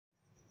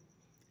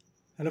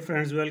Hello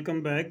friends,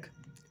 welcome back.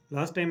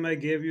 Last time I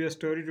gave you a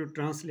story to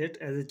translate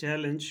as a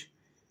challenge.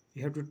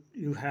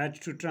 You had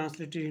to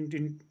translate it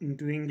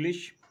into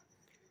English.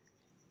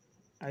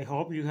 I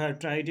hope you have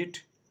tried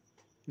it.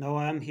 Now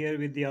I am here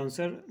with the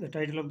answer. The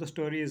title of the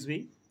story is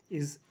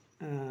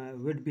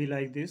would be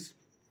like this.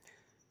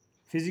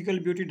 Physical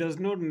beauty does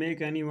not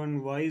make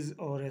anyone wise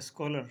or a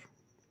scholar.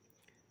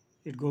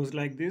 It goes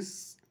like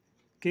this.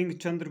 King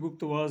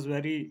Chandragupta was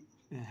very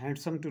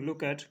handsome to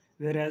look at,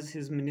 whereas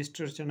his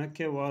minister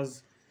Chanakya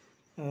was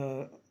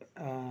uh,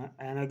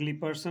 an ugly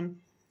person.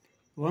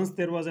 Once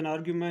there was an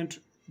argument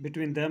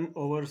between them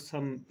over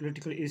some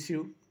political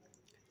issue.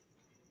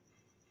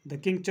 The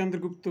king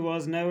Chandragupta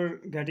was never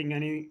getting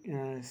any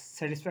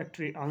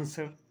satisfactory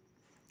answer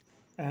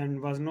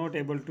and was not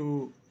able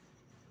to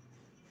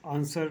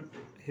answer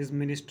his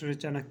minister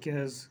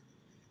Chanakya's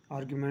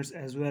arguments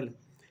as well.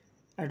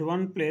 At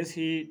one place,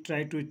 he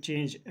tried to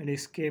change and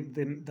escape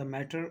the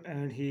matter,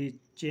 and he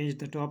changed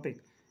the topic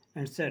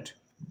and said,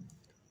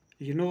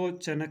 "You know,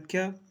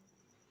 Chanakya,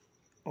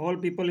 all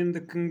people in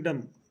the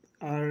kingdom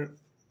are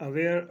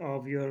aware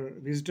of your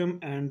wisdom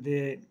and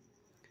they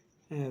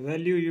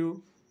value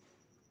you.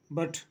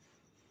 But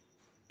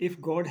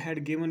if God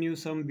had given you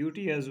some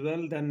beauty as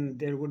well, then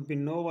there would be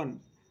no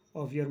one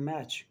of your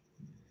match."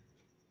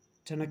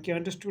 Chanakya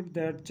understood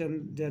that,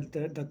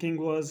 the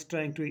king was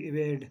trying to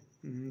evade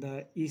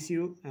the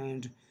issue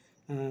and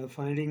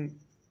finding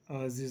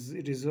this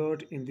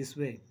resort in this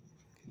way,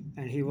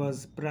 and he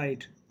was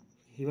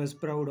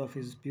proud of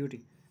his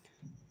beauty.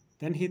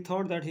 Then he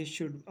thought that he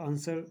should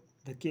answer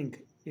the king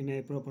in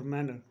a proper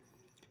manner.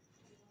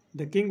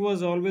 The king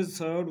was always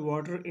served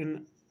water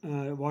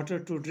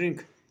to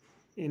drink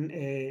in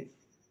a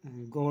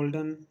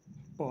golden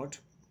pot.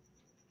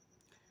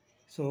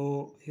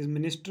 So his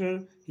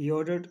minister he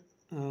ordered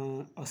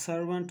a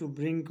servant to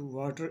bring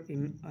water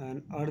in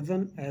an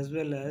earthen as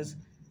well as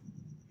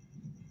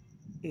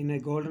in a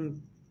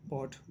golden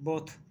pot.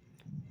 Both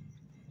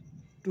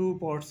two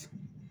pots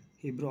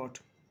he brought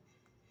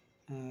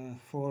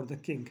for the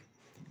king.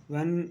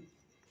 When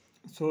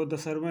so the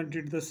servant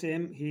did the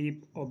same. He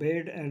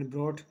obeyed and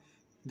brought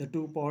the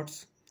two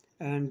pots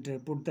and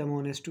put them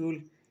on a stool.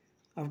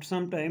 After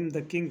some time,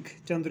 the king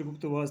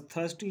Chandragupta was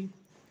thirsty.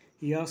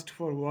 He asked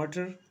for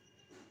water,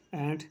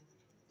 and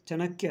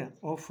Chanakya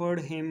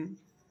offered him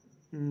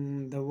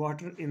the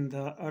water in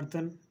the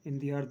earthen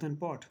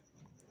pot,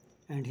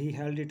 and he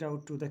held it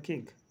out to the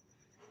king.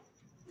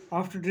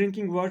 After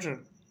drinking water,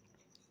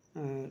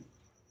 uh,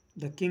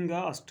 the king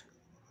asked,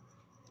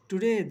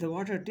 "Today the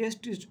water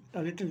taste is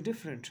a little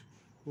different.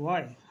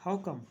 Why? How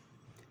come?"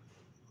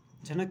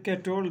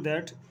 Chanakya told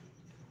that,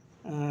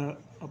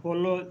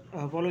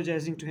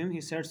 apologizing to him,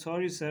 he said,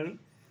 "Sorry, sir.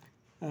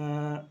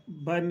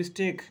 By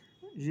mistake,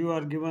 you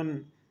are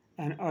given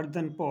an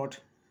earthen pot,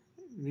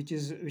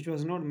 which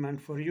was not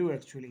meant for you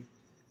actually,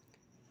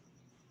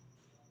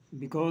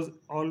 because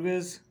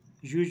always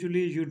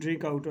usually you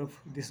drink out of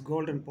this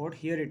golden pot.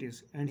 Here it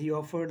is." And he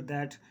offered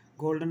that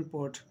golden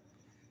pot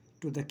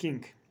to the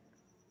king,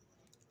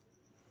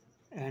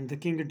 and the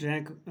king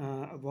drank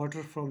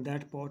water from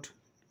that pot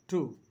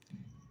too.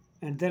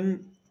 And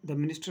then the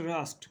minister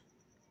asked,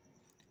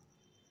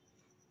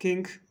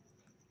 "King,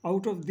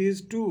 out of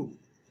these two,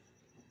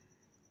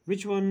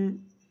 which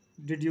one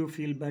did you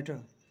feel better?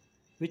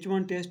 Which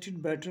one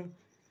tasted better?"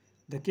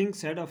 The king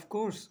said, "Of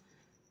course,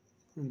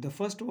 the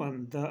first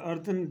one, the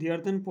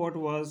earthen pot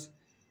was,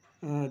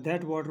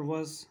 that water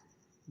was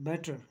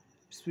better,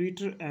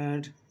 sweeter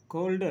and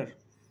colder.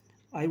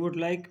 I would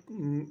like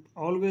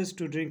always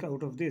to drink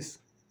out of this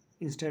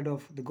instead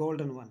of the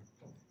golden one."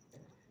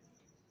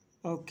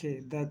 Okay,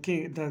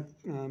 the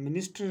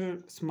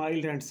minister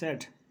smiled and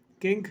said,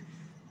 "King,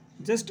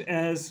 just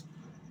as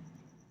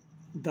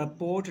the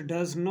pot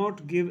does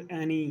not give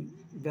any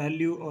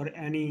value or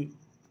any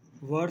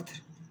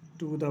worth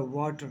to the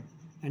water,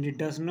 and it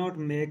does not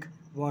make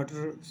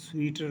water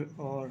sweeter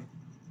or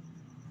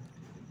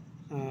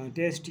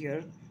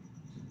tastier,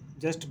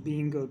 just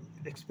being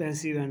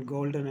expensive and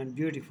golden and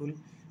beautiful,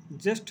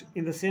 just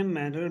in the same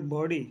manner,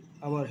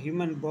 our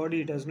human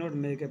body does not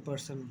make a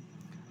person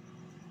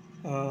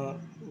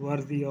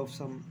worthy of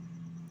some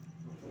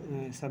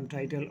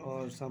title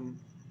or some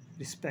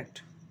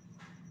respect.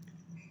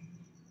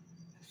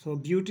 So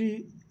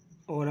beauty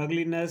or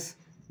ugliness,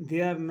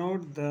 they are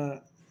not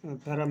the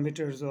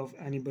parameters of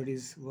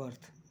anybody's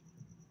worth."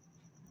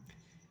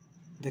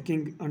 The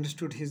king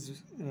understood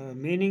his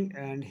meaning,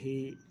 and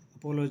he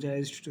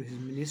apologized to his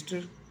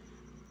minister,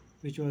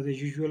 which was the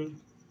usual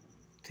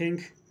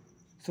thing.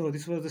 So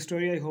this was the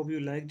story. I hope you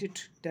liked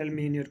it. Tell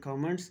me in your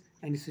comments.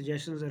 Any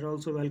suggestions are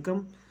also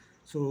welcome.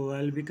 So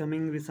I'll be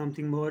coming with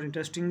something more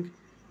interesting,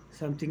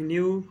 something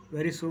new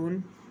very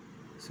soon.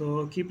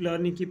 So keep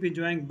learning, keep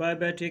enjoying. Bye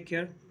bye, take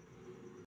care.